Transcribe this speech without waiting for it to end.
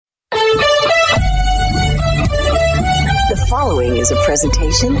following is a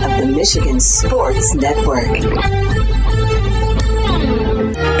presentation of the Michigan Sports Network.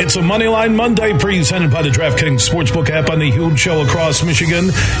 It's a Moneyline Monday presented by the DraftKings Sportsbook app on the Huge Show across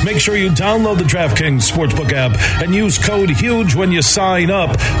Michigan. Make sure you download the DraftKings Sportsbook app and use code HUGE when you sign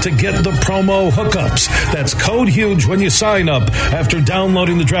up to get the promo hookups. That's code HUGE when you sign up after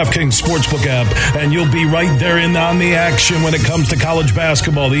downloading the DraftKings Sportsbook app, and you'll be right there on the action when it comes to college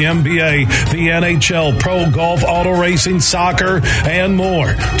basketball, the NBA, the NHL, pro golf, auto racing, soccer, and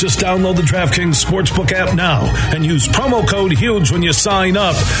more. Just download the DraftKings Sportsbook app now and use promo code HUGE when you sign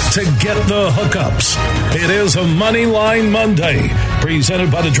up to get the hookups. It is a Moneyline Monday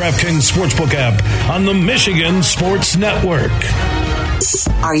presented by the DraftKings Sportsbook app on the Michigan Sports Network.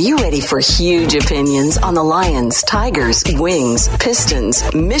 Are you ready for huge opinions on the Lions, Tigers, Wings, Pistons,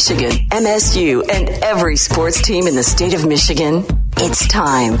 Michigan, MSU, and every sports team in the state of Michigan? It's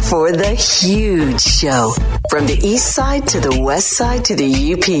time for The Huge Show. From the east side to the west side to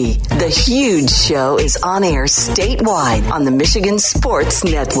the UP, The Huge Show is on air statewide on the Michigan Sports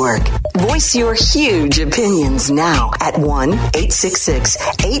Network. Voice your huge opinions now at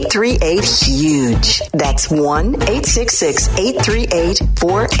 1-866-838-HUGE. That's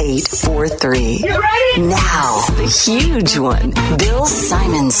 1-866-838-4843. You ready? Now, the huge one, Bill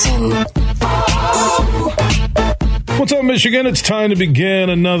Simonson. What's up, Michigan? It's time to begin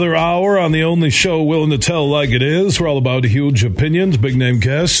another hour on the only show willing to tell like it is. We're all about huge opinions. Big name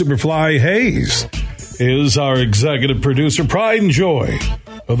guest, Superfly Hayes, is our executive producer. Pride and joy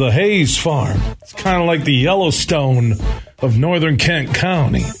of the Hayes Farm. It's kind of like the Yellowstone of northern Kent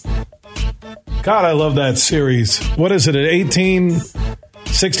County. God, I love that series. What is it, at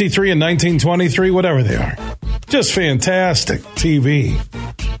 1863 and 1923? Whatever they are. Just fantastic TV.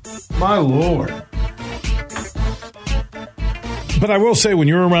 My Lord. But I will say, when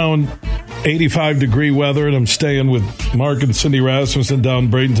you're around 85-degree weather, and I'm staying with Mark and Cindy Rasmussen down in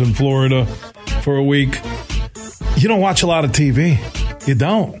Bradenton, Florida for a week, you don't watch a lot of TV. You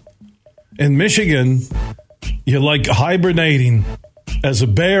don't. In Michigan, you're like hibernating as a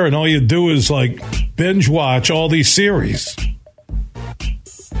bear, and all you do is like binge watch all these series.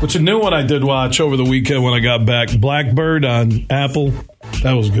 Which a new one I did watch over the weekend when I got back, Blackbird on Apple.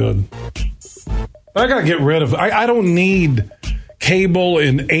 That was good. I got to get rid of it. I don't need cable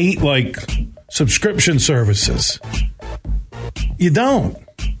and 8 subscription services. You don't.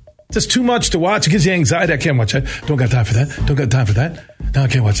 Just too much to watch. It gives you anxiety. I can't watch that. Don't got time for that. Don't got time for that. No, I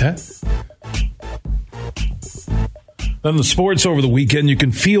can't watch that. Then the sports over the weekend, you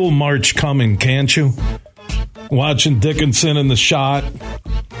can feel March coming, can't you? Watching Dickinson in the shot,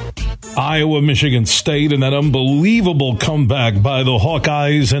 Iowa, Michigan State, and that unbelievable comeback by the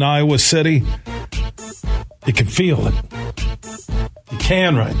Hawkeyes in Iowa City. You can feel it. You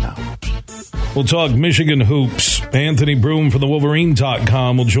can right now. We'll talk Michigan hoops. Anthony Broom from the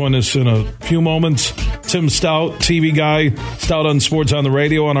Wolverine.com will join us in a few moments. Tim Stout, TV guy, Stout on Sports on the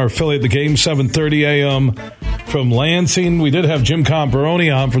Radio on our affiliate The Game, 7:30 a.m. from Lansing. We did have Jim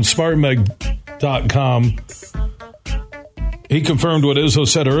Comparoni on from SpartanMag.com. He confirmed what Izzo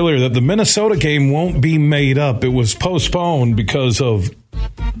said earlier, that the Minnesota game won't be made up. It was postponed because of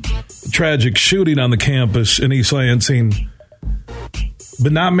the tragic shooting on the campus in East Lansing,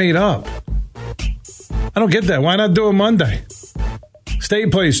 but not made up. I don't get that. Why not do it Monday?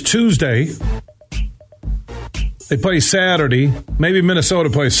 State plays Tuesday. They play Saturday. Maybe Minnesota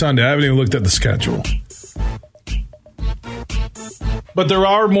plays Sunday. I haven't even looked at the schedule. But there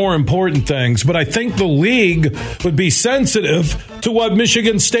are more important things. But I think the league would be sensitive to what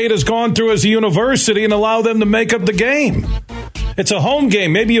Michigan State has gone through as a university and allow them to make up the game. It's a home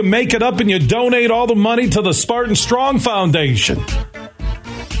game. Maybe you make it up and you donate all the money to the Spartan Strong Foundation.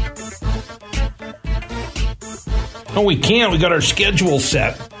 No, we can't. We got our schedule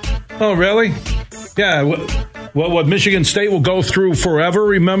set. Oh, really? Yeah. What Michigan State will go through forever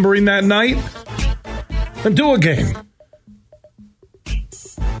remembering that night? And do a game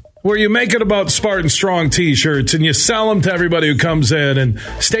where you make it about Spartan Strong T-shirts and you sell them to everybody who comes in, and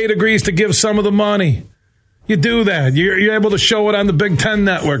State agrees to give some of the money. You do that. You're able to show it on the Big Ten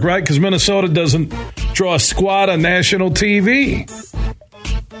Network, right? Because Minnesota doesn't draw a squad on national TV.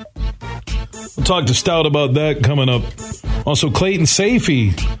 We'll talk to Stout about that coming up. Also, Clayton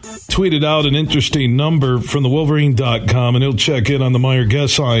Sayfie tweeted out an interesting number from the Wolverine.com, and he'll check in on the Meyer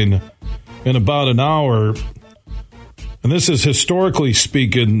guest line in about an hour. And this is historically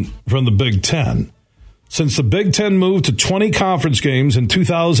speaking from the Big Ten. Since the Big Ten moved to 20 conference games in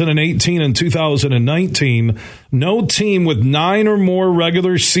 2018 and 2019, no team with 9 or more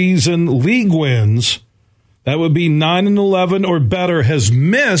regular season league wins, that would be 9-11 or better, has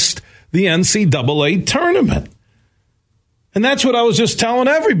missed the NCAA tournament. And that's what I was just telling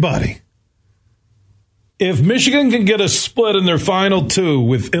everybody. If Michigan can get a split in their final two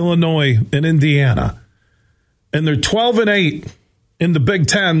with Illinois and Indiana, and they're 12-8 in the Big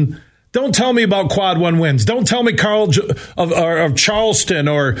Ten, don't tell me about quad one wins. Don't tell me of Charleston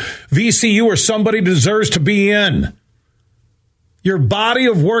or VCU or somebody deserves to be in. Your body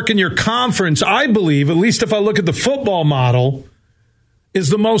of work in your conference, I believe, at least if I look at the football model, is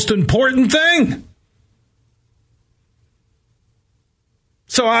the most important thing.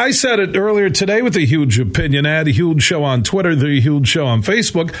 So I said it earlier today with the Huge Opinion ad, the Huge Show on Twitter, the Huge Show on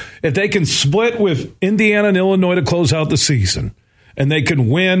Facebook. If they can split with Indiana and Illinois to close out the season, and they can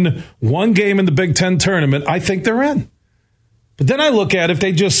win one game in the Big Ten tournament, I think they're in. But then I look at if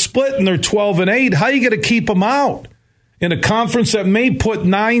they just split and they're 12-8, how are you going to keep them out in a conference that may put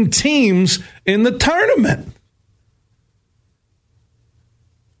 9 teams in the tournament?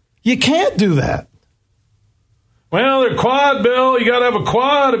 You can't do that. Well, they're quad, Bill. You got to have a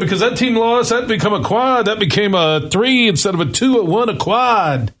quad because that team lost. That become a quad. That became a 3 instead of a 2. It won a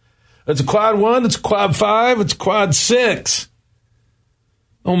quad. It's a quad 1. It's a quad 5. It's a quad 6.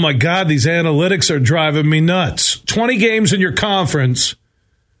 Oh, my God. These analytics are driving me nuts. 20 games in your conference.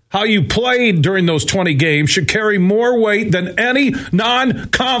 How you played during those 20 games should carry more weight than any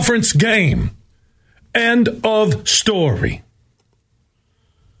non-conference game. End of story.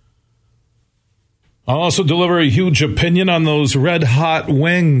 I'll also deliver a huge opinion on those red hot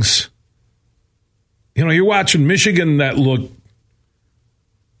wings. You know, you're watching Michigan that looked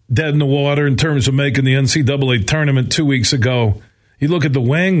dead in the water in terms of making the NCAA tournament 2 weeks ago. You look at the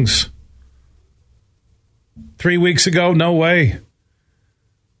wings. 3 weeks ago, no way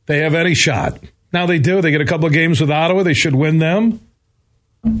they have any shot. Now they do. They get a couple of games with Ottawa. They should win them.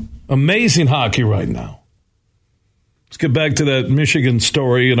 Amazing hockey right now. Let's get back to that Michigan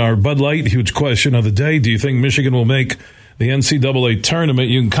story and our Bud Light huge question of the day. Do you think Michigan will make the NCAA tournament?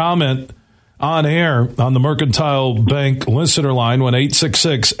 You can comment on air on the Mercantile Bank listener line,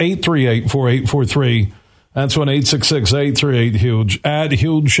 1-866-838-4843. That's 1-866-838-HUGE. At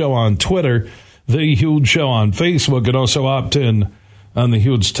Huge Show on Twitter, The Huge Show on Facebook, and also opt in on the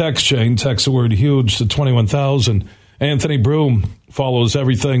Huge text chain. Text the word HUGE to 21,000. Anthony Broom follows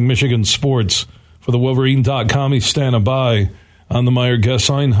everything Michigan sports for the Wolverine.com. He's standing by on the Meyer guest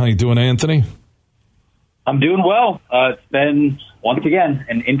line. How you doing, Anthony? I'm doing well. It's been, once again,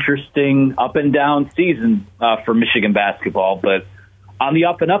 an interesting up and down season for Michigan basketball, but on the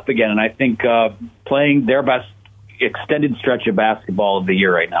up and up again. And I think playing their best extended stretch of basketball of the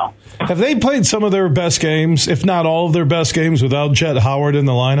year right now. Have they played some of their best games, if not all of their best games, without Jet Howard in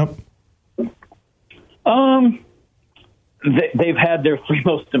the lineup? They've had their 3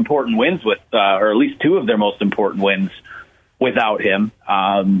 most important wins with, or at least 2 of their most important wins without him.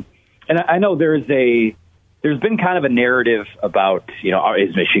 And I know there's been kind of a narrative about,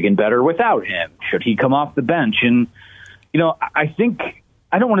 is Michigan better without him? Should he come off the bench? And, I think,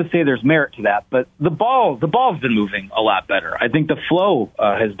 I don't want to say there's merit to that, but the ball's been moving a lot better. I think the flow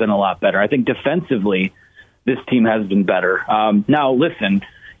has been a lot better. I think defensively, this team has been better. Now, listen,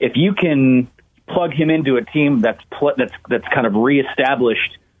 if you can plug him into a team that's kind of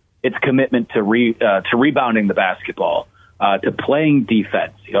reestablished its commitment to rebounding the basketball, to playing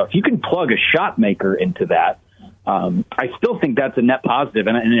defense. If you can plug a shot maker into that, I still think that's a net positive.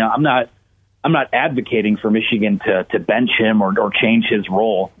 And I'm not advocating for Michigan to bench him or change his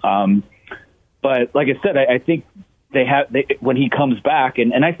role. But like I said, I think when he comes back,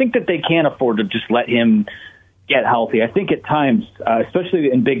 and I think that they can't afford to just let him get healthy. I think at times,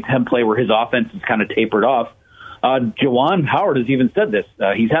 especially in Big Ten play where his offense is kind of tapered off, Juwan Howard has even said this.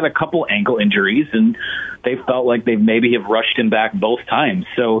 He's had a couple ankle injuries, and they felt like they maybe have rushed him back both times.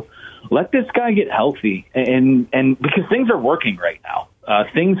 So let this guy get healthy, and because things are working right now.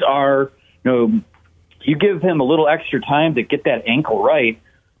 Things are, you give him a little extra time to get that ankle right,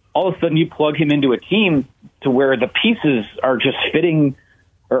 all of a sudden you plug him into a team to where the pieces are just fitting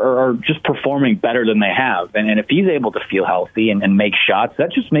or just performing better than they have. And if he's able to feel healthy and make shots,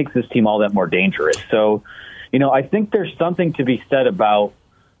 that just makes this team all that more dangerous. So, I think there's something to be said about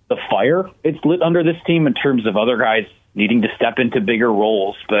the fire it's lit under this team in terms of other guys needing to step into bigger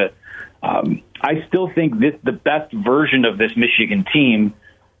roles. But I still think the best version of this Michigan team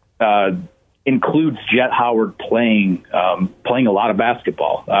includes Jet Howard playing a lot of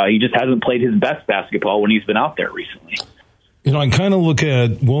basketball. He just hasn't played his best basketball when he's been out there recently. I kind of look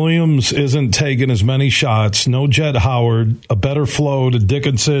at Williams isn't taking as many shots. No Jet Howard, a better flow to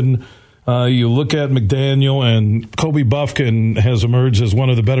Dickinson. You look at McDaniel, and Kobe Buffkin has emerged as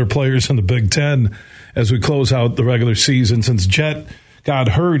one of the better players in the Big Ten as we close out the regular season. Since Jet got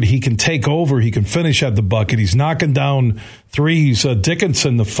hurt, he can take over. He can finish at the bucket. He's knocking down threes.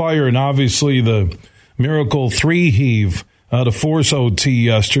 Dickinson, the fire, and obviously the miracle three heave to force OT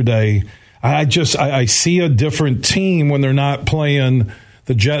yesterday. I see a different team when they're not playing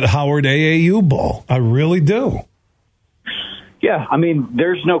the Jet Howard AAU ball. I really do. Yeah, I mean,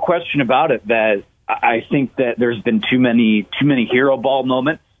 there's no question about it that I think that there's been too many hero ball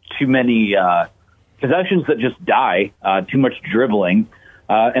moments, too many possessions that just die, too much dribbling,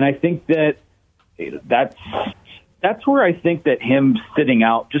 and I think that's where I think that him sitting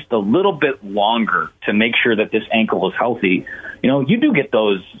out just a little bit longer to make sure that this ankle is healthy. You do get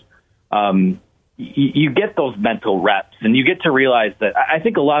those. You get those mental reps, and you get to realize that I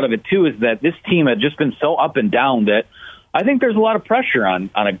think a lot of it too is that this team had just been so up and down that I think there's a lot of pressure on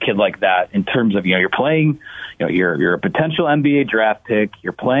a kid like that in terms of, you're playing, you're a potential NBA draft pick,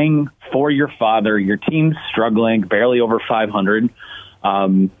 you're playing for your father, your team's struggling, barely over 500.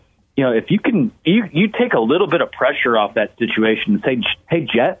 If you can, you take a little bit of pressure off that situation and say, hey,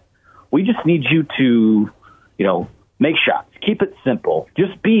 Jet, we just need you to, make shots, keep it simple,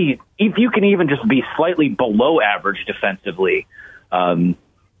 just be, if you can even just be slightly below average defensively,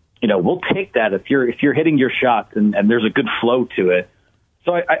 we'll take that if you're hitting your shots and there's a good flow to it.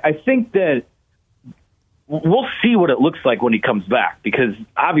 So I think that we'll see what it looks like when he comes back, because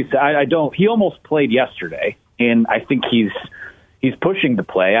obviously he almost played yesterday, and I think he's pushing to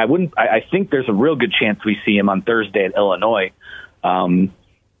play. I think there's a real good chance we see him on Thursday at Illinois.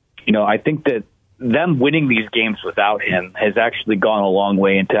 I think that them winning these games without him has actually gone a long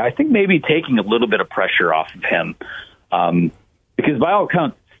way into, I think, maybe taking a little bit of pressure off of him. Because by all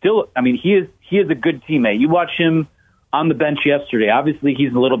accounts, still, I mean, he is a good teammate. You watch him on the bench yesterday. Obviously,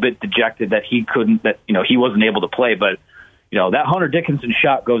 he's a little bit dejected that he wasn't able to play. But that Hunter Dickinson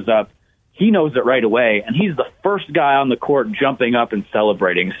shot goes up. He knows it right away, and he's the first guy on the court jumping up and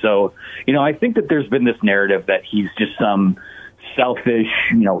celebrating. So, I think that there's been this narrative that he's just some selfish,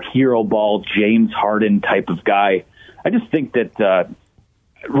 hero ball, James Harden type of guy. I just think that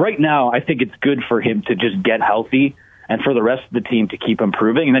right now, I think it's good for him to just get healthy, and for the rest of the team to keep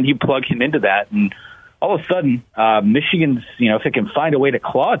improving, and then you plug him into that, and all of a sudden, Michigan's, if it can find a way to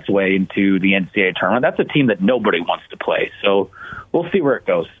claw its way into the NCAA tournament, that's a team that nobody wants to play. So we'll see where it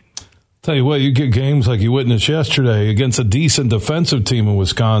goes. Tell you what, you get games like you witnessed yesterday against a decent defensive team in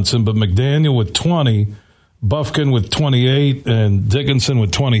Wisconsin, but McDaniel with 20, Bufkin with 28, and Dickinson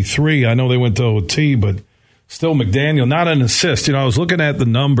with 23. I know they went to OT, but still McDaniel, not an assist. I was looking at the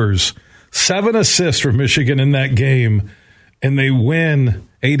numbers. 7 assists for Michigan in that game, and they win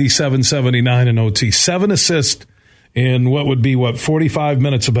 87-79 in OT. 7 assists in what would be, 45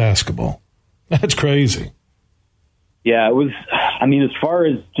 minutes of basketball. That's crazy. Yeah, it was, as far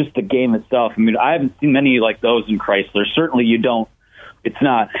as just the game itself, I haven't seen many like those in Chrysler. Certainly you don't.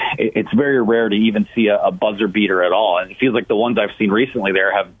 It's very rare to even see a buzzer beater at all. And it feels like the ones I've seen recently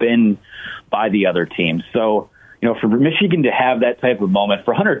there have been by the other teams. So, for Michigan to have that type of moment,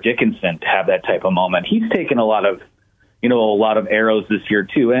 for Hunter Dickinson to have that type of moment, he's taken a lot of arrows this year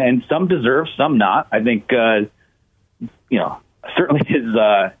too, and some deserve, some not. I think, certainly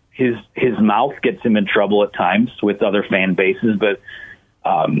his mouth gets him in trouble at times with other fan bases, but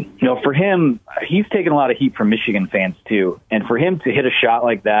for him, he's taken a lot of heat from Michigan fans too, and for him to hit a shot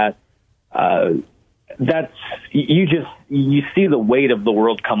like that, that's you see the weight of the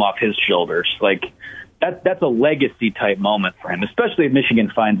world come off his shoulders. Like that's a legacy type moment for him, especially if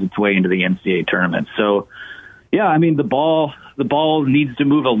Michigan finds its way into the NCAA tournament. So, yeah, the ball needs to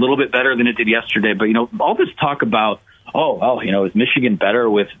move a little bit better than it did yesterday. But all this talk about, is Michigan better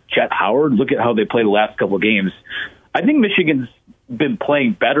with Jet Howard? Look at how they played the last couple of games. I think Michigan's been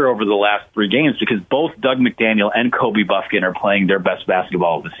playing better over the last 3 games because both Doug McDaniel and Kobe Bufkin are playing their best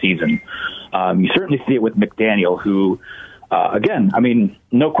basketball of the season. You certainly see it with McDaniel, who, again,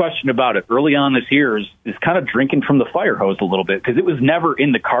 no question about it, early on this year is kind of drinking from the fire hose a little bit because it was never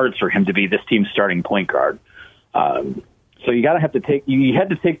in the cards for him to be this team's starting point guard. So you had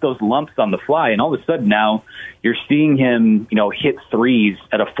to take those lumps on the fly, and all of a sudden now you're seeing him, hit threes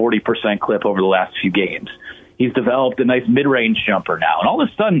at a 40% clip over the last few games. He's developed a nice mid-range jumper now, and all of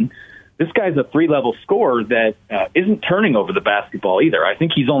a sudden this guy's a 3-level scorer that isn't turning over the basketball either. I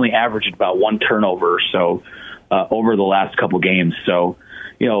think he's only averaged about 1 turnover or so over the last couple games. So,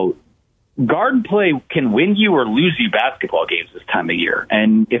 guard play can win you or lose you basketball games this time of year,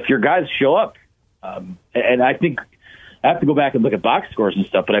 and if your guys show up, and I think I have to go back and look at box scores and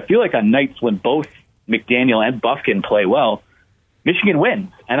stuff, but I feel like on nights when both McDaniel and Bufkin play well, Michigan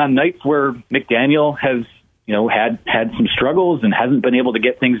wins. And on nights where McDaniel has, had some struggles and hasn't been able to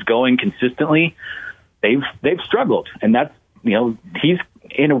get things going consistently, they've struggled. And that's he's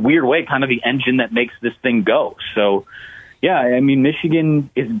in a weird way kind of the engine that makes this thing go. So, yeah, I mean, Michigan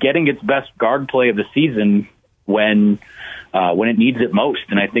is getting its best guard play of the season when it needs it most.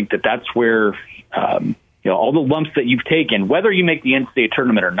 And I think that's where, all the lumps that you've taken, whether you make the NCAA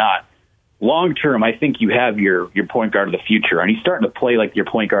tournament or not, long term, I think you have your point guard of the future, and he's starting to play like your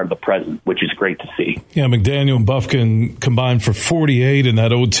point guard of the present, which is great to see. Yeah, McDaniel and Bufkin combined for 48 in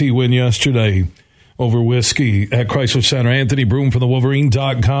that OT win yesterday over Whiskey at Chrysler Center. Anthony Broome from the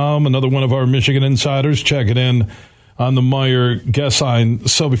Wolverine.com, another one of our Michigan insiders, checking in on the Meyer guest line.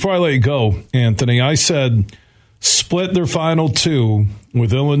 So before I let you go, Anthony, I said split their final two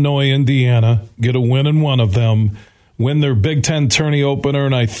with Illinois, Indiana, get a win in one of them, win their Big Ten tourney opener,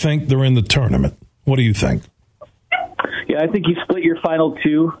 and I think they're in the tournament. What do you think? Yeah, I think you split your final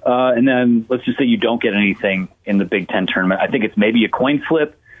two, and then let's just say you don't get anything in the Big Ten tournament. I think it's maybe a coin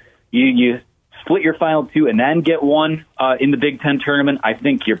flip. You split your final two and then get one in the Big Ten tournament. I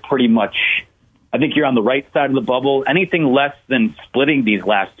think you're on the right side of the bubble. Anything less than splitting these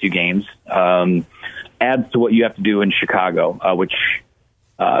last two games adds to what you have to do in Chicago, which,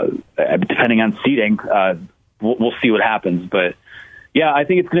 depending on seeding, we'll see what happens. But yeah, I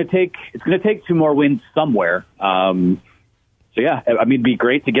think it's going to take two more wins somewhere. So yeah, I mean, it'd be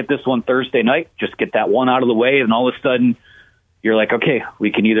great to get this one Thursday night, just get that one out of the way, and all of a sudden you're like, okay,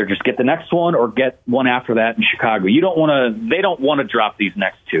 we can either just get the next one or get one after that in Chicago. They don't want to drop these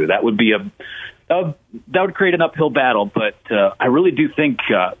next two. That would be that would create an uphill battle. But I really do think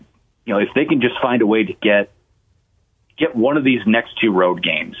if they can just find a way to get one of these next two road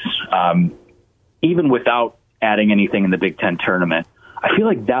games, even without adding anything in the Big Ten tournament, I feel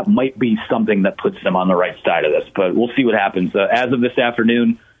like that might be something that puts them on the right side of this. But we'll see what happens. As of this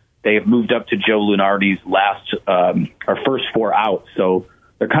afternoon, they have moved up to Joe Lunardi's first four out, so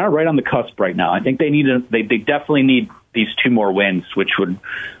they're kind of right on the cusp right now. I think they definitely need these two more wins, which would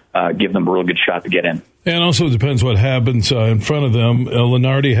give them a real good shot to get in. And also it depends what happens in front of them.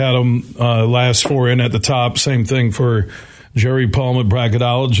 Lunardi had them last four in at the top. Same thing for Jerry Palm at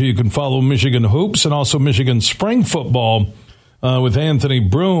Bracketology. You can follow Michigan Hoops and also Michigan Spring Football with Anthony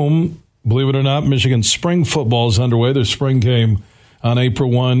Broome. Believe it or not, Michigan Spring Football is underway. Their spring game on April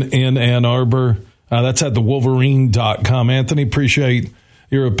 1 in Ann Arbor. That's at thewolverine.com. Anthony, appreciate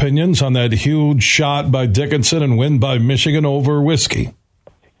your opinions on that huge shot by Dickinson and win by Michigan over Whiskey.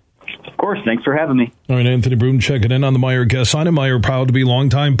 Of course. Thanks for having me. All right, Anthony Broome checking in on the Meyer guest line. And Meyer proud to be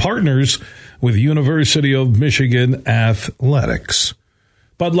longtime partners with University of Michigan Athletics.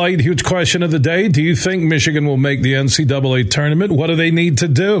 Bud Light, huge question of the day. Do you think Michigan will make the NCAA tournament? What do they need to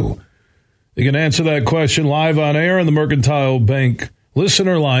do? You can answer that question live on air on the Mercantile Bank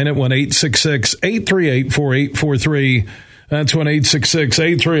listener line at 1-866-838-4843. That's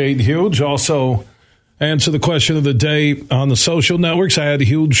 1-866-838-HUGE. Also, answer the question of the day on the social networks. I had a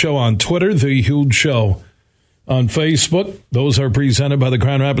Huge Show on Twitter, The Huge Show on Facebook. Those are presented by the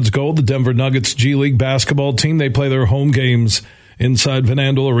Grand Rapids Gold, the Denver Nuggets G League basketball team. They play their home games inside Van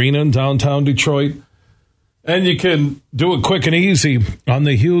Andel Arena in downtown Detroit. And you can do it quick and easy on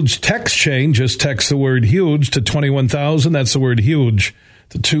the Huge text chain. Just text the word HUGE to 21,000. That's the word HUGE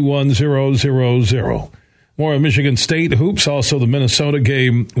to 21000. More on Michigan State hoops. Also, the Minnesota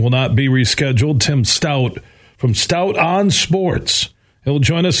game will not be rescheduled. Tim Stout from Stout on Sports. He'll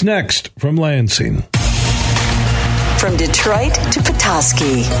join us next from Lansing. From Detroit to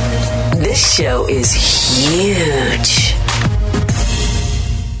Petoskey, this show is huge.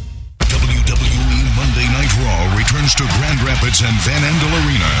 Raw returns to Grand Rapids and Van Andel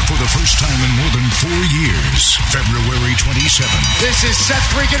Arena for the first time in more than 4 years. February 27th. This is Seth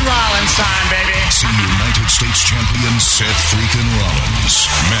freaking Rollins time, baby. See United States champion Seth freaking Rollins,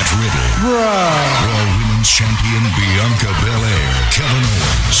 Matt Riddle, Raw Women's champion Bianca Belair, Kevin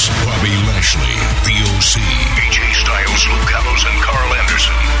Owens, Bobby Lashley, The OC, AJ Styles, Luke Gallows, and Carl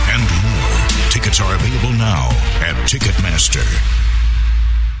Anderson, and more. Tickets are available now at Ticketmaster.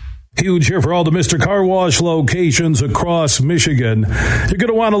 Huge here for all the Mr. Car Wash locations across Michigan. You're going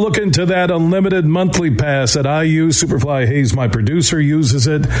to want to look into that unlimited monthly pass that I use. Superfly Hayes, my producer, uses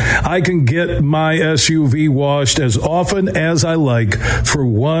it. I can get my SUV washed as often as I like for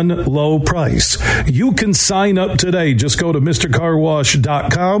one low price. You can sign up today. Just go to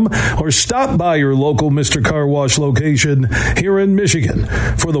MrCarWash.com or stop by your local Mr. Car Wash location here in Michigan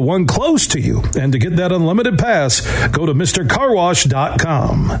for the one close to you. And to get that unlimited pass, go to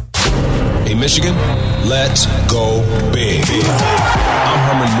MrCarWash.com. Hey, Michigan, let's go big. I'm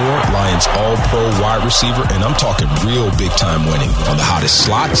Herman Moore, Lions All-Pro wide receiver, and I'm talking real big-time winning on the hottest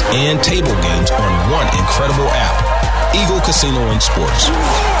slots and table games on one incredible app. Eagle Casino and Sports.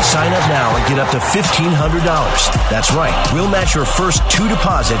 Sign up now and get up to $1,500. That's right. We'll match your first 2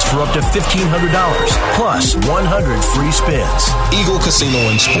 deposits for up to $1,500, plus 100 free spins. Eagle Casino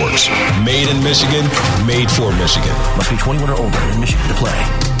and Sports. Made in Michigan, made for Michigan. Must be 21 or older in Michigan to play.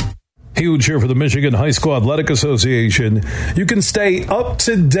 Huge here for the Michigan High School Athletic Association. You can stay up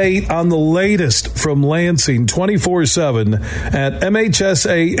to date on the latest from Lansing 24/7 at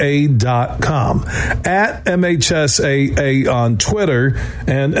MHSAA.com, at MHSAA on Twitter,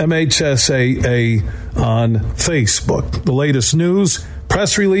 and MHSAA on Facebook. The latest news,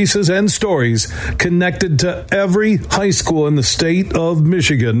 press releases, and stories connected to every high school in the state of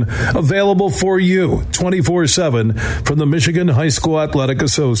Michigan, available for you 24/7 from the Michigan High School Athletic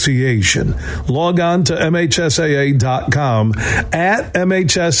Association. Log on to MHSAA.com, at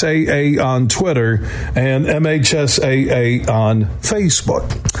MHSAA on Twitter, and MHSAA on Facebook.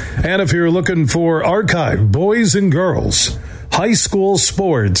 And if you're looking for archive boys and girls high school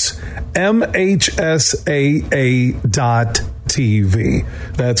sports, MHSAA.TV.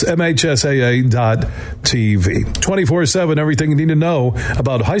 That's MHSAA.TV. 24/7, everything you need to know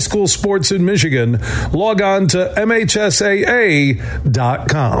about high school sports in Michigan. Log on to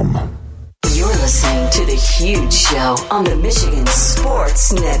MHSAA.com. You're listening to The Huge Show on the Michigan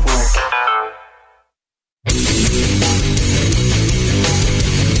Sports Network.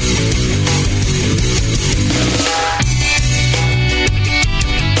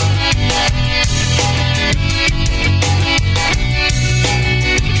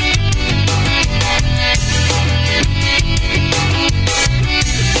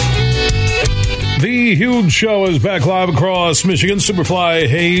 The Huge Show is back live across Michigan. Superfly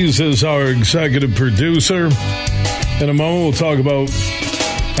Hayes is our executive producer. In a moment, we'll talk about,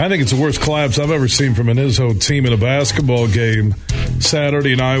 I think it's the worst collapse I've ever seen from an Izzo team in a basketball game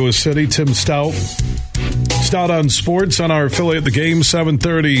Saturday in Iowa City. Tim Stout on sports on our affiliate, The Game,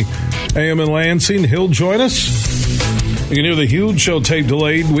 7:30 a.m. in Lansing. He'll join us. You can hear The Huge Show tape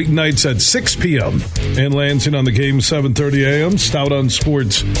delayed weeknights at 6 p.m. in Lansing on The Game, 7:30 a.m. Stout on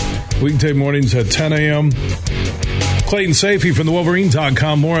sports weekday mornings at 10 a.m. Clayton Safey from the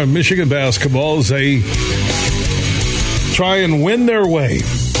Wolverine.com. More on Michigan basketball as they try and win their way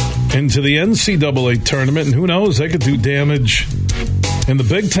into the NCAA tournament. And who knows, they could do damage in the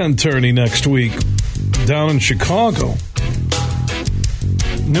Big Ten tourney next week down in Chicago.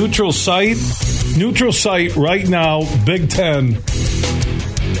 Neutral site right now, Big Ten,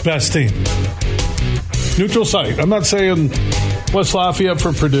 best team. Neutral site. I'm not saying West Lafayette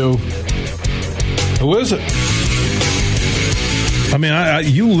for Purdue. Who is it? I mean,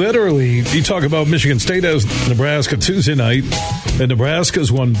 you talk about Michigan State as Nebraska Tuesday night, and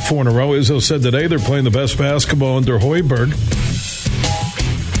Nebraska's won 4 in a row. Izzo said today they're playing the best basketball under Hoiberg.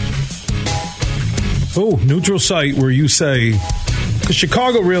 Oh, neutral site where you say, because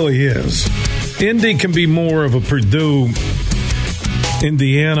Chicago really is. Indy can be more of a Purdue,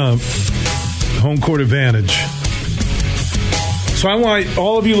 Indiana home court advantage. So I want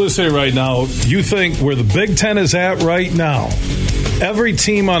all of you listening right now, you think where the Big Ten is at right now, every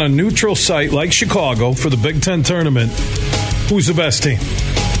team on a neutral site like Chicago for the Big Ten tournament, who's the best team?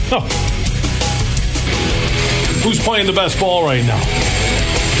 Oh. Who's playing the best ball right now?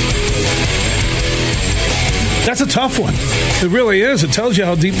 That's a tough one. It really is. It tells you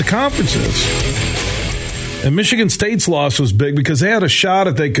how deep the conference is. And Michigan State's loss was big because they had a shot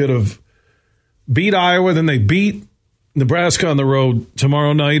if they could have beat Iowa, then they beat Nebraska on the road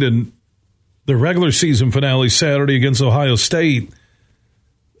tomorrow night, and the regular season finale Saturday against Ohio State.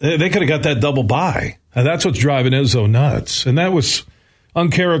 They could have got that double bye. And that's what's driving Izzo nuts. And that was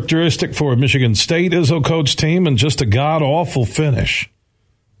uncharacteristic for a Michigan State Izzo coach team and just a god-awful finish.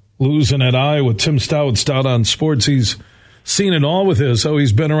 Losing at Iowa. Tim Stout on sports. He's seen it all with Izzo.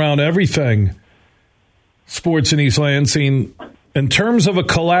 He's been around everything sports in East Lansing. In terms of a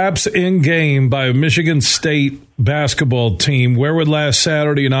collapse in game by a Michigan State basketball team, where would last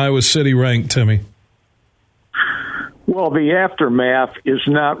Saturday in Iowa City rank, Timmy? Well, the aftermath is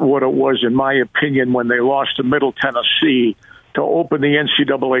not what it was, in my opinion, when they lost to Middle Tennessee to open the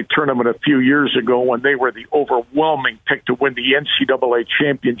NCAA tournament a few years ago when they were the overwhelming pick to win the NCAA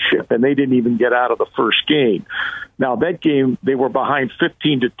championship, and they didn't even get out of the first game. Now, that game, they were behind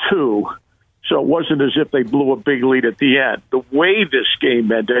 15-2, so it wasn't as if they blew a big lead at the end. The way this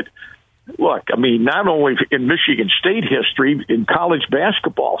game ended, look, I mean, not only in Michigan State history, in college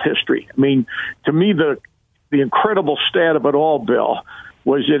basketball history. I mean, to me, the incredible stat of it all, Bill,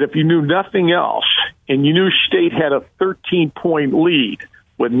 was that if you knew nothing else and you knew State had a 13-point lead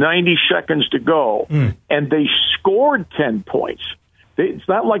with 90 seconds to go and they scored 10 points, It's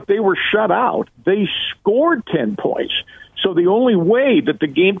not like they were shut out. They scored 10 points. So the only way that the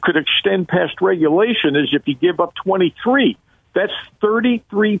game could extend past regulation is if you give up 23. That's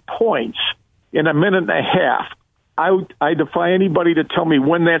 33 points in a minute and a half. I defy anybody to tell me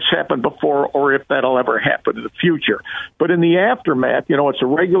when that's happened before or if that'll ever happen in the future. But in the aftermath, it's a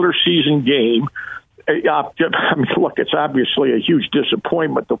regular season game. I mean, look, it's obviously a huge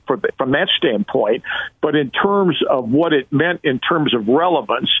disappointment from that standpoint. But in terms of what it meant in terms of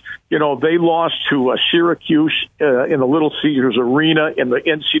relevance, they lost to Syracuse in the Little Caesars Arena in the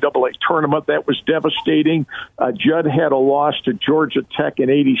NCAA tournament. That was devastating. Judd had a loss to Georgia Tech in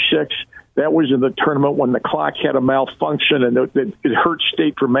 '86. That was in the tournament when the clock had a malfunction and it hurt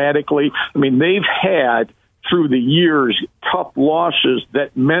State dramatically. I mean, they've had, through the years, tough losses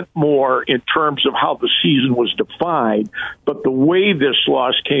that meant more in terms of how the season was defined. But the way this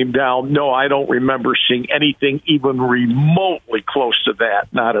loss came down, no, I don't remember seeing anything even remotely close to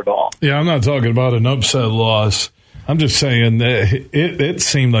that. Not at all. Yeah, I'm not talking about an upset loss. I'm just saying that it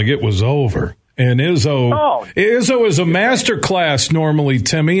seemed like it was over. And Izzo is a master class normally,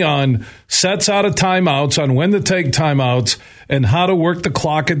 Timmy, on sets out of timeouts, on when to take timeouts, and how to work the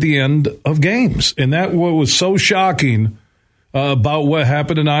clock at the end of games. And that was so shocking about what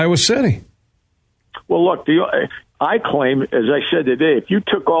happened in Iowa City. Well, look, I claim, as I said today, if you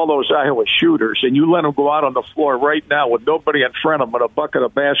took all those Iowa shooters and you let them go out on the floor right now with nobody in front of them and a bucket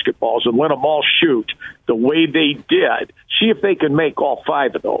of basketballs and let them all shoot the way they did, see if they can make all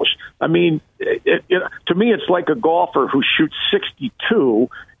 5 of those. I mean, to me, it's like a golfer who shoots 62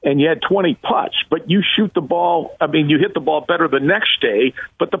 and you had 20 putts, but you shoot the ball, you hit the ball better the next day,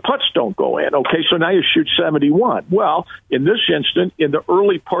 but the putts don't go in. Okay, so now you shoot 71. Well, in this instant, in the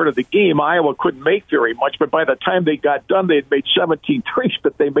early part of the game, Iowa couldn't make very much, but by the time they got done, they had made 17 threes,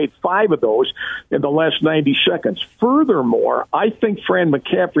 but they made 5 of those in the last 90 seconds. Furthermore, I think Fran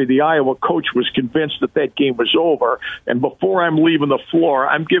McCaffrey, the Iowa coach, was convinced that game was over, and before I'm leaving the floor,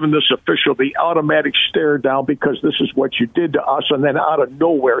 I'm giving this official the automatic stare down because this is what you did to us, and then out of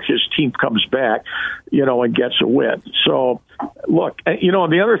nowhere, his team comes back, and gets a win. So, look, and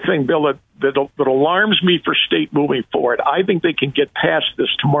the other thing, Bill, that alarms me for State moving forward, I think they can get past this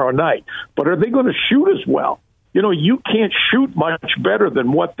tomorrow night. But are they going to shoot as well? You can't shoot much better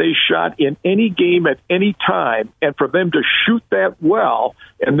than what they shot in any game at any time. And for them to shoot that well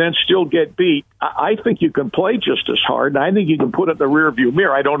and then still get beat, I think you can play just as hard. And I think you can put it in the rearview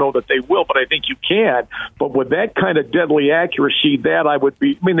mirror. I don't know that they will, but I think you can. But with that kind of deadly accuracy,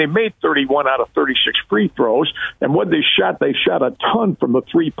 they made 31 out of 36 free throws. And what they shot a ton from the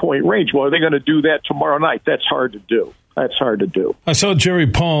 3-point range. Well, are they going to do that tomorrow night? That's hard to do. I saw Jerry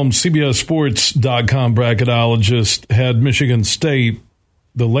Palm, CBSSports.com bracketologist, had Michigan State,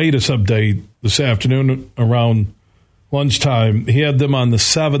 the latest update this afternoon around lunchtime. He had them on the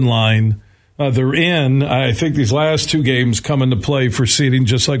 7 line. They're in. I think these last 2 games come into play for seeding,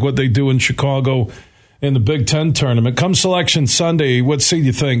 just like what they do in Chicago in the Big Ten tournament. Come Selection Sunday, what seed do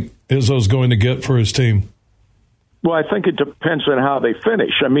you think Izzo's going to get for his team? Well, I think it depends on how they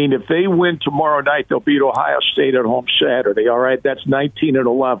finish. I mean, if they win tomorrow night, they'll beat Ohio State at home Saturday. All right, that's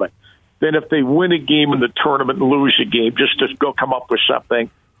 19-11. Then if they win a game in the tournament and lose a game, just to go come up with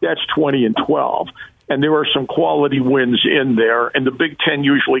something, that's 20-12. And there are some quality wins in there. And the Big Ten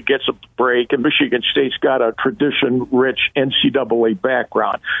usually gets a break, and Michigan State's got a tradition-rich NCAA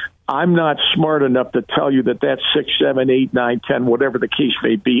background. I'm not smart enough to tell you that that's 6, 7, 8, 9, 10, whatever the case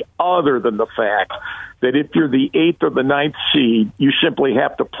may be, other than the fact that if you're the 8th or the 9th seed, you simply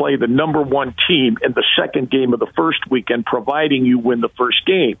have to play the number 1 team in the second game of the first weekend, providing you win the first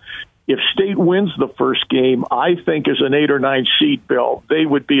game. If State wins the first game, I think as an 8 or 9 seed, Bill, they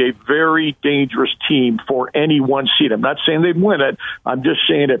would be a very dangerous team for any 1 seed. I'm not saying they'd win it. I'm just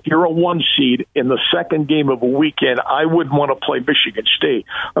saying if you're a 1 seed in the second game of a weekend, I wouldn't want to play Michigan State.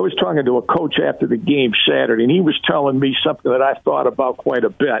 I was talking to a coach after the game Saturday, and he was telling me something that I thought about quite a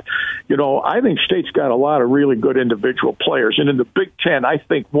bit. I think State's got a lot of really good individual players. And in the Big Ten, I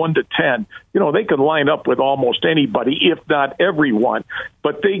think 1 to 10, they can line up with almost anybody, if not everyone.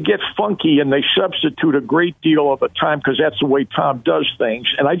 But they get funky and they substitute a great deal of the time because that's the way Tom does things.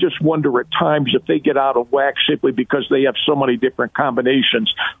 And I just wonder at times if they get out of whack simply because they have so many different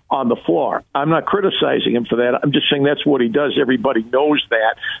combinations on the floor. I'm not criticizing him for that. I'm just saying that's what he does. Everybody knows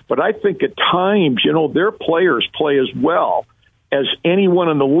that. But I think at times, their players play as well as anyone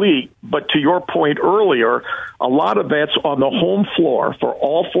in the league. But to your point earlier, a lot of that's on the home floor for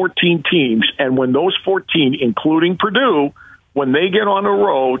all 14 teams. And when those 14, including Purdue, when they get on the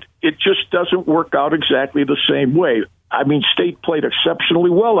road, it just doesn't work out exactly the same way. I mean, State played exceptionally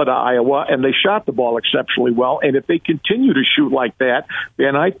well at Iowa, and they shot the ball exceptionally well. And if they continue to shoot like that,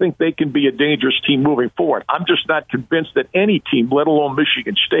 then I think they can be a dangerous team moving forward. I'm just not convinced that any team, let alone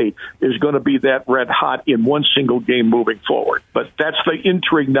Michigan State, is going to be that red hot in one single game moving forward. But that's the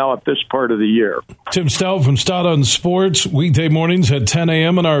intrigue now at this part of the year. Tim Stout from Stout on Sports, weekday mornings at 10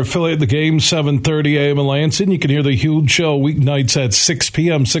 a.m. and our affiliate The Game, 7:30 a.m. in Lansing. You can hear the Huge Show weeknights at 6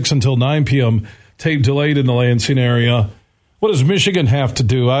 p.m., 6 until 9 p.m., tape delayed in the Lansing area. What does Michigan have to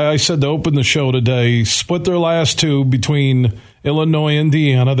do? I said to open the show today, split their last two between Illinois and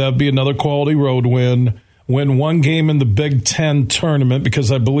Indiana. That'd be another quality road win. Win one game in the Big Ten tournament,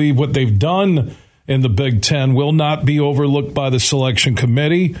 because I believe what they've done in the Big Ten will not be overlooked by the selection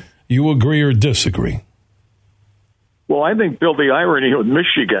committee. You agree or disagree? Well, I think, Bill, the irony with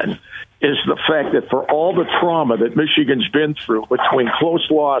Michigan is the fact that for all the trauma that Michigan's been through between close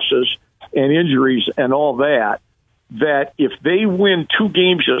losses and injuries and all that, that if they win 2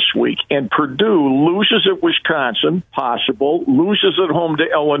 games this week and Purdue loses at Wisconsin, possible, loses at home to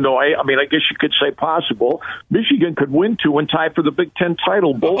Illinois, I mean, I guess you could say possible, Michigan could win 2 and tie for the Big Ten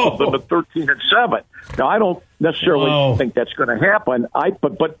title, both of them at 13-7. Now, I don't necessarily think that's going to happen,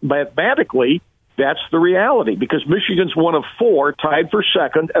 but mathematically, that's the reality, because Michigan's one of 4 tied for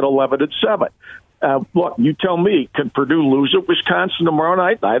second at 11-7. Look, you tell me, can Purdue lose at Wisconsin tomorrow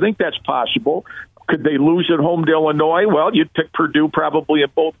night? I think that's possible. Could they lose at home to Illinois? Well, you'd pick Purdue probably in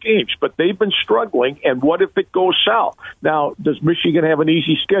both games, but they've been struggling, and what if it goes south? Now, does Michigan have an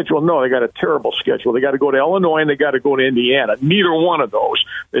easy schedule? No, they got a terrible schedule. They got to go to Illinois, and they got to go to Indiana. Neither one of those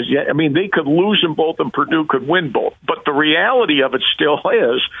is yet. I mean, they could lose in both, and Purdue could win both. But the reality of it still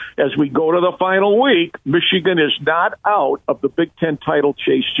is, as we go to the final week, Michigan is not out of the Big Ten title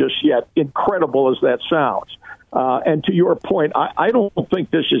chase just yet, incredible as that sounds. And to your point, I don't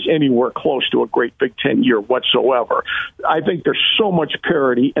think this is anywhere close to a great Big Ten year whatsoever. I think there's so much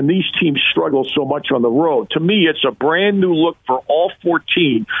parity, and these teams struggle so much on the road. To me, it's a brand new look for all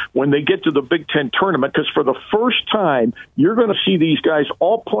 14 when they get to the Big Ten tournament, because for the first time, you're going to see these guys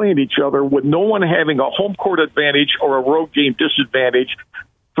all playing each other with no one having a home court advantage or a road game disadvantage.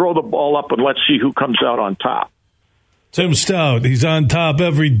 Throw the ball up and let's see who comes out on top. Tim Stout, he's on top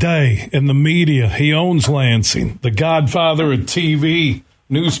every day in the media. He owns Lansing, the godfather of TV,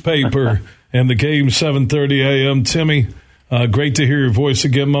 newspaper, and The Game, 7:30 a.m. Timmy, great to hear your voice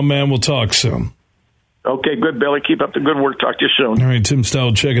again, my man. We'll talk soon. Okay, good, Billy. Keep up the good work. Talk to you soon. All right, Tim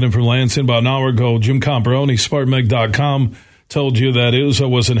Stout checking in from Lansing about an hour ago. Jim Comparoni, SpartanMag.com, told you that Izzo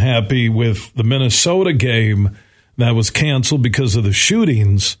wasn't happy with the Minnesota game that was canceled because of the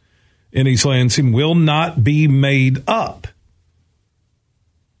shootings in East Lansing will not be made up.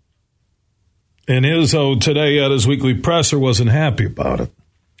 And Izzo today at his weekly presser wasn't happy about it.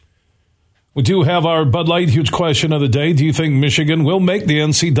 We do have our Bud Light huge question of the day. Do you think Michigan will make the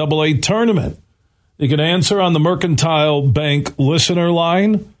NCAA tournament? You can answer on the Mercantile Bank listener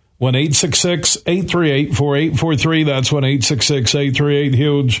line, 1-866-838-4843. That's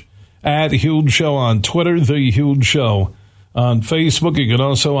 1-866-838-HUGE. At Huge Show on Twitter, The Huge Show on Facebook. You can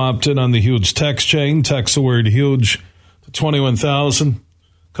also opt in on the Huge text chain. Text the word HUGE to 21,000.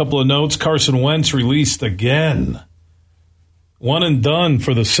 Couple of notes. Carson Wentz released again. One and done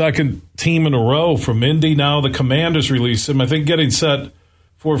for the second team in a row from Indy. Now the Commanders released him. I think getting set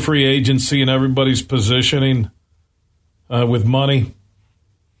for free agency and everybody's positioning with money.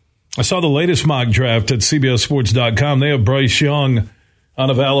 I saw the latest mock draft at CBSSports.com. They have Bryce Young out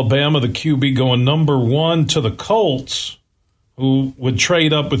of Alabama, the QB, going number 1 to the Colts, who would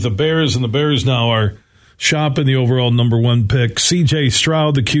trade up with the Bears, and the Bears now are shopping the overall number 1 pick. C.J.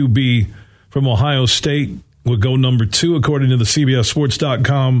 Stroud, the QB from Ohio State, would go number 2, according to the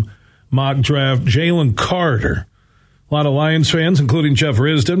CBSSports.com mock draft. Jalen Carter, a lot of Lions fans, including Jeff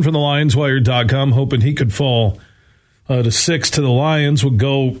Risdon from the LionsWire.com, hoping he could fall to 6 to the Lions, would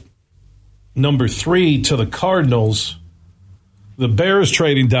go number 3 to the Cardinals. The Bears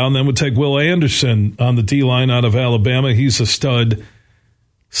trading down then would take Will Anderson on the D-line out of Alabama. He's a stud.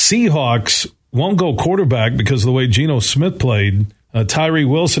 Seahawks won't go quarterback because of the way Geno Smith played. Tyree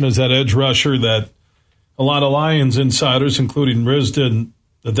Wilson is that edge rusher that a lot of Lions insiders, including Risdon,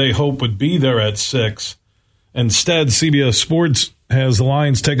 that they hope would be there at 6. Instead, CBS Sports has the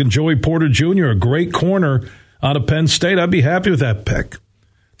Lions taking Joey Porter Jr., a great corner out of Penn State. I'd be happy with that pick.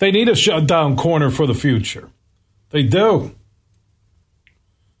 They need a shutdown corner for the future. They do.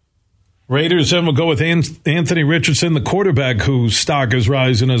 Raiders then will go with Anthony Richardson, the quarterback, whose stock is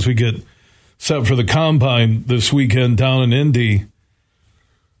rising as we get set for the Combine this weekend down in Indy.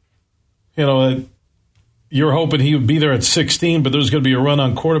 You know, you're hoping he would be there at 16, but there's going to be a run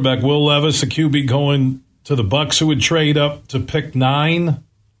on quarterback. Will Levis, the QB, going to the Bucks, who would trade up to pick 9.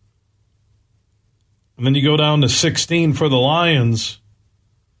 And then you go down to 16 for the Lions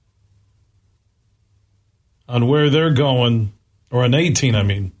on where they're going, or an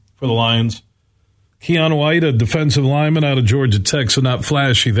 18, for the Lions. Keon White, a defensive lineman out of Georgia Tech, so not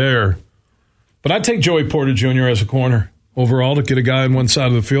flashy there. But I'd take Joey Porter Jr. as a corner overall to get a guy on one side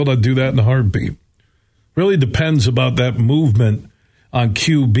of the field. I'd do that in a heartbeat. Really depends about that movement on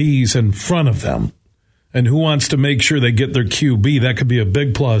QBs in front of them and who wants to make sure they get their QB. That could be a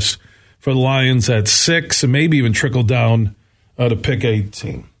big plus for the Lions at 6 and maybe even trickle down to pick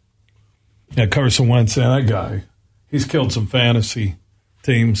 18. Yeah, Carson Wentz, that guy, he's killed some fantasy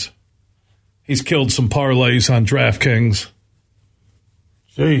teams. He's killed some parlays on DraftKings.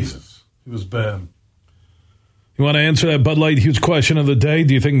 Jesus, he was bad. You want to answer that Bud Light huge question of the day?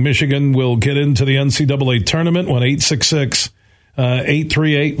 Do you think Michigan will get into the NCAA tournament?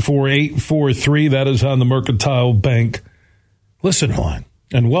 1-866-838-4843. That is on the Mercantile Bank listen line.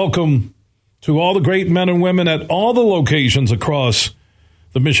 And welcome to all the great men and women at all the locations across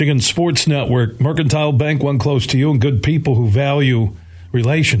the Michigan Sports Network. Mercantile Bank, one close to you, and good people who value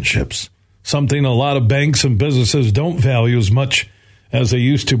relationships. Something a lot of banks and businesses don't value as much as they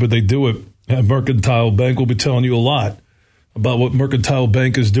used to, but they do it at Mercantile Bank. We'll be telling you a lot about what Mercantile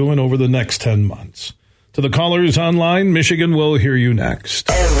Bank is doing over the next 10 months. To the callers online, Michigan will hear you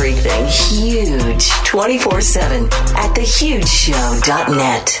next. Everything huge, 24/7 at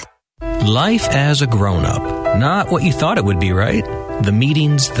thehugeshow.net. Life as a grown-up. Not what you thought it would be, right? The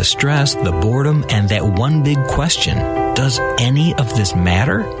meetings, the stress, the boredom, and that one big question, does any of this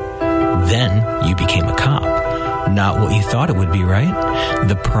matter? Then you became a cop. Not what you thought it would be, right?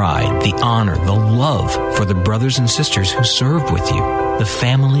 The pride, the honor, the love for the brothers and sisters who served with you. The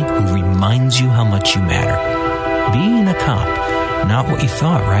family who reminds you how much you matter. Being a cop, not what you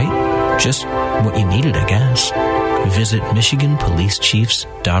thought, right? Just what you needed, I guess. Visit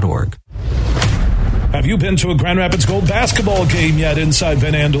MichiganPoliceChiefs.org. Have you been to a Grand Rapids Gold basketball game yet inside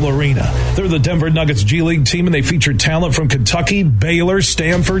Van Andel Arena? They're the Denver Nuggets G League team, and they feature talent from Kentucky, Baylor,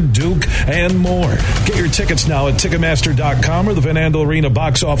 Stanford, Duke, and more. Get your tickets now at Ticketmaster.com or the Van Andel Arena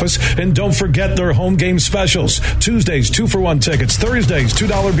box office. And don't forget their home game specials. Tuesdays, 2-for-1 tickets. Thursdays,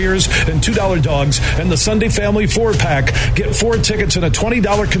 $2 beers and $2 dogs. And the Sunday Family 4-pack. Get 4 tickets and a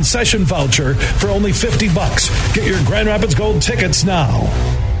 $20 concession voucher for only $50. Get your Grand Rapids Gold tickets now.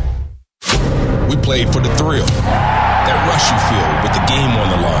 We played for the thrill, that rush you feel with the game on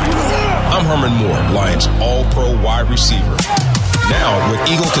the line. I'm Herman Moore, Lions All-Pro wide receiver. Now, with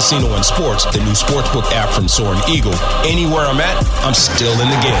Eagle Casino and Sports, the new sportsbook app from Soaring Eagle, anywhere I'm at, I'm still in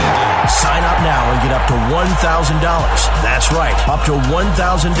the game. Sign up now and get up to $1,000. That's right, up to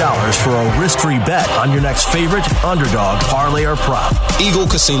 $1,000 for a risk-free bet on your next favorite underdog, parlay, or prop. Eagle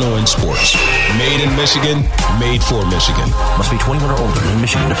Casino and Sports. Made in Michigan, made for Michigan. Must be 21 or older in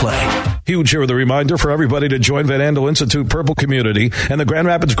Michigan to play. Huge here with a reminder for everybody to join Van Andel Institute Purple Community and the Grand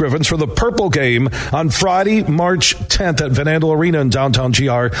Rapids Griffins for the Purple Game on Friday, March 10th at Van Andel Arena in downtown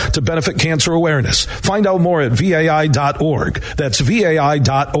GR to benefit cancer awareness. Find out more at VAI.org. That's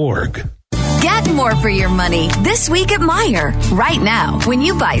VAI.org. Get more for your money this week at Meijer. Right now, when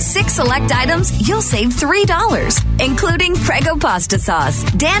you buy 6 select items, you'll save $3, including Prego pasta sauce,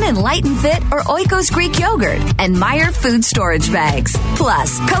 Dannon Light and Fit, or Oikos Greek yogurt, and Meijer food storage bags.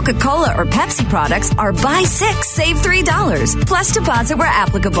 Plus, Coca-Cola or Pepsi products are buy 6, save $3, plus deposit where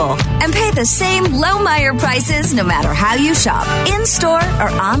applicable. And pay the same low Meijer prices no matter how you shop, in-store or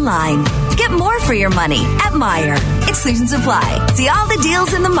online. Get more for your money at Meijer. Exclusions apply. See all the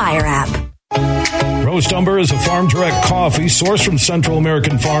deals in the Meijer app. Roast Umber is a farm direct coffee sourced from Central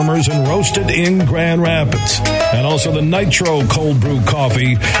American farmers and roasted in Grand Rapids. And also the Nitro Cold Brew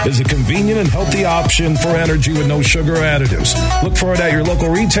Coffee is a convenient and healthy option for energy with no sugar or additives. Look for it at your local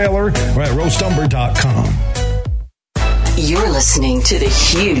retailer or at roastumber.com. You're listening to The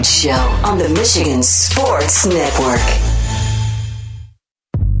Huge Show on the Michigan Sports Network.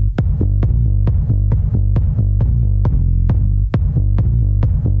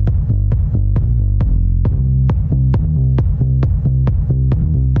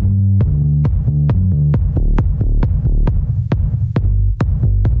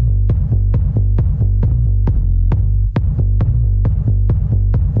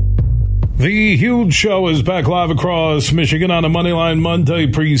 The Huge Show is back live across Michigan on a Moneyline Monday,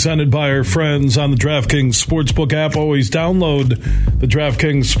 presented by our friends on the DraftKings Sportsbook app. Always download the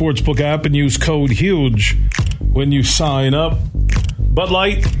DraftKings Sportsbook app and use code HUGE when you sign up. Bud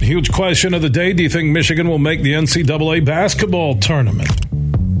Light, huge question of the day. Do you think Michigan will make the NCAA basketball tournament?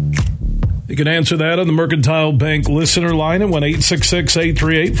 You can answer that on the Mercantile Bank listener line at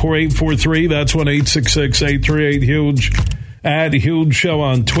 1-866-838-4843. That's 1-866-838-HUGE. At Huge Show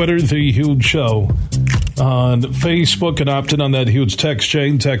on Twitter, The Huge Show on Facebook, and opt in on that huge text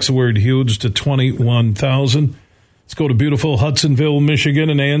chain. Text the word HUGE to 21,000. Let's go to beautiful Hudsonville, Michigan,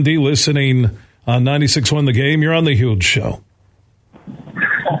 and Andy listening on 96.1 The Game. You're on The Huge Show.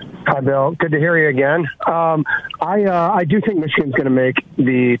 Hi, Bill. Good to hear you again. I do think Michigan's going to make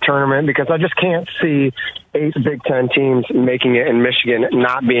the tournament because I just can't see 8 Big Ten teams making it and Michigan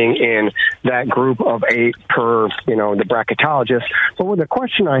not being in that group of 8 per, the bracketologist. But the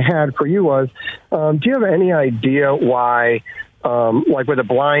question I had for you was, do you have any idea why, like with a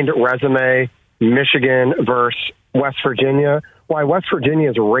blind resume, Michigan versus West Virginia, why West Virginia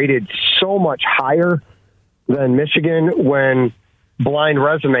is rated so much higher than Michigan when blind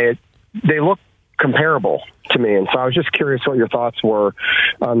resume, they look comparable to me. And so I was just curious what your thoughts were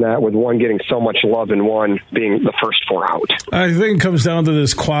on that, with one getting so much love and one being the first 4 out. I think it comes down to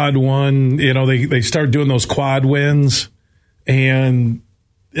this quad one. They start doing those quad wins. And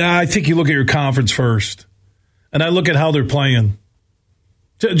I think you look at your conference first. And I look at how they're playing.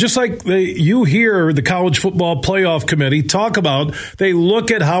 Just like you hear the College Football Playoff Committee talk about, they look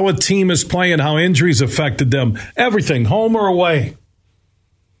at how a team is playing, how injuries affected them, everything, home or away.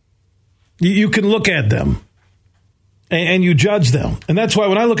 You can look at them and you judge them. And that's why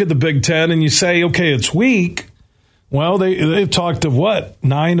when I look at the Big Ten and you say, okay, it's weak, well, they've talked of what,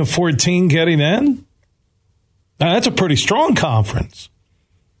 9 of 14 getting in? Now, that's a pretty strong conference.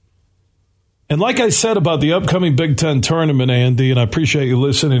 And like I said about the upcoming Big Ten tournament, Andy, and I appreciate you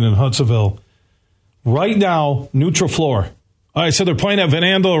listening in Hudsonville, right now, neutral floor. All right, so they're playing at Van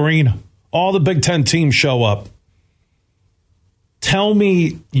Andel Arena. All the Big Ten teams show up. Tell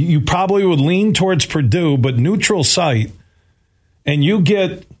me, you probably would lean towards Purdue, but neutral site, and you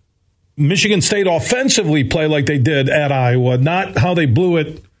get Michigan State offensively play like they did at Iowa, not how they blew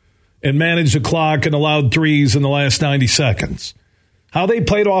it and managed the clock and allowed threes in the last 90 seconds. How they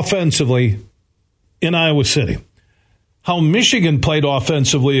played offensively in Iowa City. How Michigan played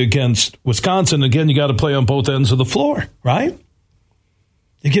offensively against Wisconsin. Again, you got to play on both ends of the floor, right?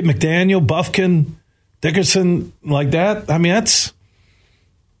 You get McDaniel, Bufkin, Dickerson like that. I mean, that's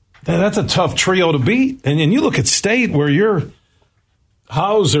a tough trio to beat. And you look at State where you're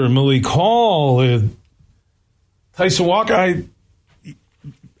Hauser, Malik Hall, Tyson Walker.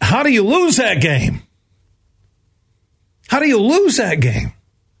 How do you lose that game? How do you lose that game?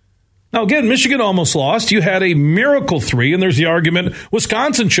 Now, again, Michigan almost lost. You had a miracle 3, and there's the argument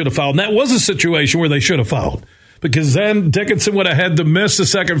Wisconsin should have fouled. And that was a situation where they should have fouled. Because then Dickinson would have had to miss the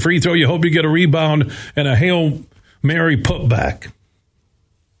second free throw. You hope you get a rebound and a Hail Mary putback.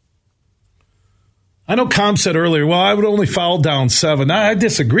 I know Com said earlier, well, I would only foul down 7. I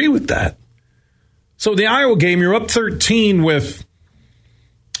disagree with that. So the Iowa game, you're up 13 with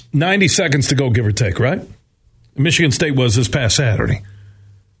 90 seconds to go, give or take, right? Michigan State was this past Saturday.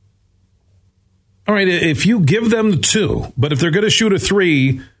 All right, if you give them the 2, but if they're going to shoot a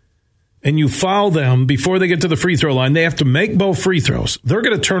 3 and you foul them before they get to the free throw line, they have to make both free throws. They're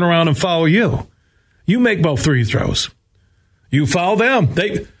going to turn around and foul you. You make both free throws. You foul them.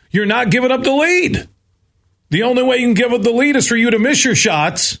 You're not giving up the lead. The only way you can give up the lead is for you to miss your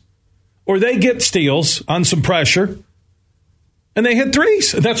shots, or they get steals on some pressure, and they hit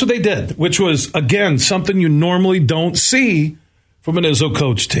threes. That's what they did, which was, again, something you normally don't see from an Izzo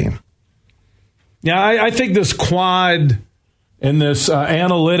coach team. Yeah, I think this quad and this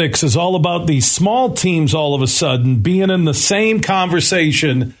analytics is all about these small teams all of a sudden being in the same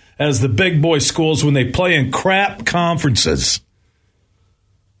conversation as the big boy schools when they play in crap conferences.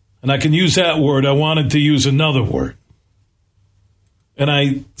 And I can use that word. I wanted to use another word. And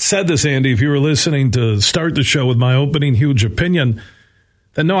I said this, Andy, if you were listening to start the show with my opening huge opinion,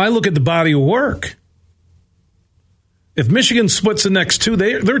 that no, I look at the body of work. If Michigan splits the next 2,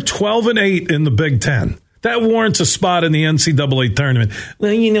 they're 12-8 in the Big Ten. That warrants a spot in the NCAA tournament.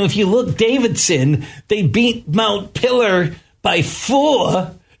 Well, if you look, Davidson, they beat Mount Pillar by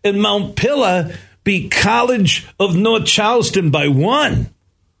 4, and Mount Pillar beat College of North Charleston by 1.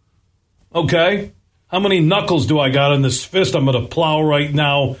 Okay? How many knuckles do I got in this fist I'm going to plow right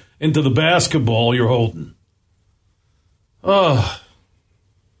now into the basketball you're holding? Oh.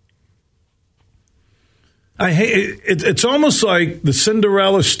 I hate it. It's almost like the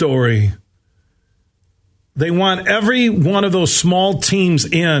Cinderella story. They want every one of those small teams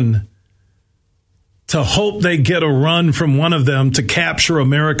in to hope they get a run from one of them to capture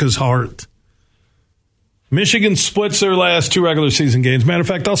America's heart. Michigan splits their last 2 regular season games. Matter of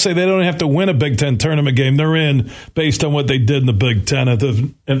fact, I'll say they don't have to win a Big Ten tournament game. They're in based on what they did in the Big Ten. If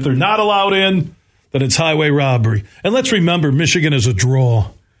they're not allowed in, then it's highway robbery. And let's remember, Michigan is a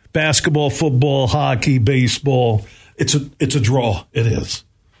draw. Basketball, football, hockey, baseball. It's a draw. It is.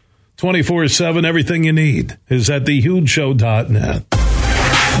 24/7, everything you need is at thehugeshow.net.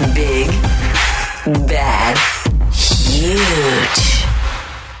 Big, bad, huge.